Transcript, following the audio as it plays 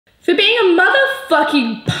For being a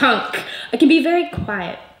motherfucking punk, I can be very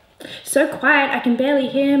quiet. So quiet I can barely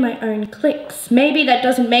hear my own clicks. Maybe that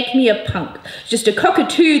doesn't make me a punk. Just a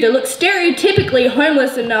cockatoo that looks stereotypically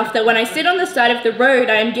homeless enough that when I sit on the side of the road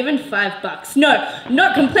I am given $5. No,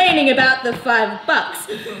 not complaining about the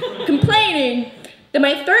 $5. Complaining that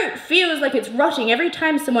my throat feels like it's rotting every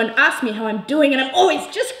time someone asks me how I'm doing, and I'm always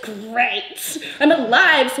just great. I'm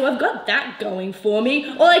alive, so I've got that going for me.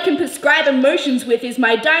 All I can prescribe emotions with is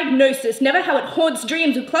my diagnosis, never how it haunts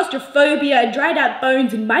dreams of claustrophobia and dried out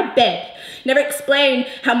bones in my bed. Never explain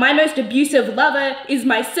how my most abusive lover is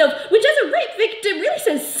myself, which as a rape victim really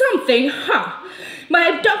says something, huh?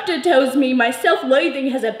 My doctor tells me my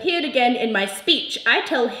self-loathing has appeared again in my speech. I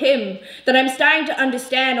tell him that I'm starting to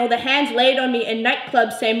understand all the hands laid on me in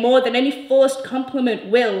nightclubs say more than any forced compliment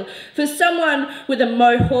will. For someone with a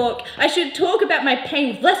mohawk, I should talk about my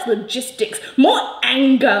pain with less logistics, more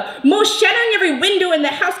anger, more shattering every window in the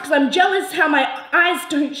house because I'm jealous how my eyes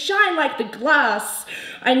don't shine like the glass.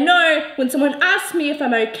 I know when someone asks me if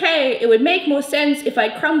I'm okay, it would make more sense if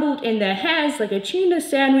I crumbled in their hands like a tuna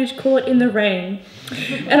sandwich caught in the rain.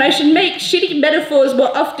 And I should make shitty metaphors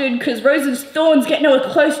more often because roses' thorns get nowhere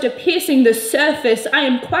close to piercing the surface. I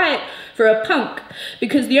am quiet for a punk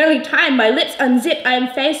because the only time my lips unzip I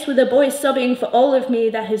am faced with a boy sobbing for all of me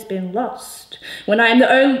that has been lost. When I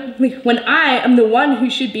am the one who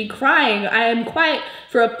should be crying, I am quiet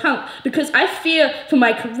for a punk because I fear for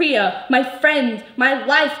my career, my friends, my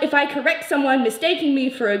life. If I correct someone mistaking me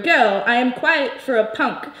for a girl, I am quiet for a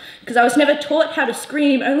punk because I was never taught how to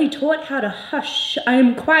scream, only taught how to hush. I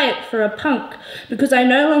am quiet for a punk because I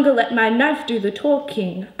no longer let my knife do the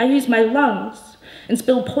talking. I use my lungs and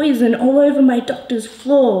spill poison all over my doctor's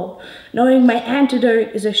floor, knowing my antidote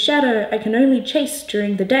is a shadow I can only chase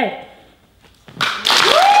during the day.